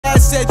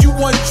said you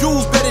want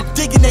Jews, better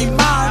dig in they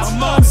minds.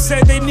 My mom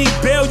said they need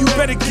bail, you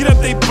better get up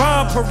they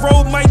bond.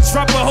 Parole might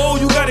drop a hole,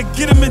 you gotta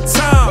get them in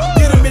time.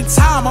 Get them in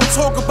time, I'm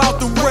talking about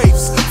the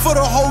rapes. For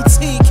the whole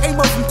team, came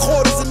up from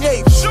quarters and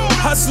eighths.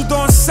 Hustled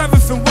on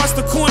 7th and watched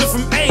the corner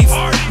from 8th.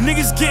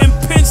 Niggas getting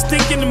pinched,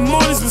 thinking the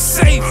mornings was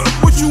safe.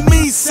 What you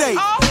mean safe?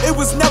 It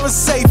was never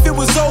safe, it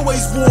was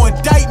always war.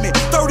 Indictment,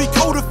 30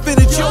 code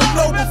offenders you don't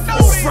know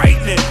before.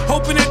 Frightening,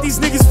 hoping that these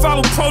niggas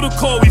follow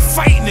protocol, we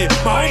fighting it.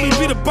 My homie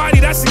be the body,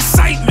 that's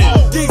excitement.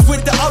 Diggs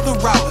went the other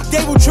route,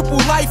 gave him triple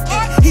life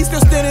in. He's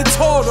still standing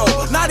tall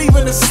though, not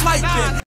even a slight bit.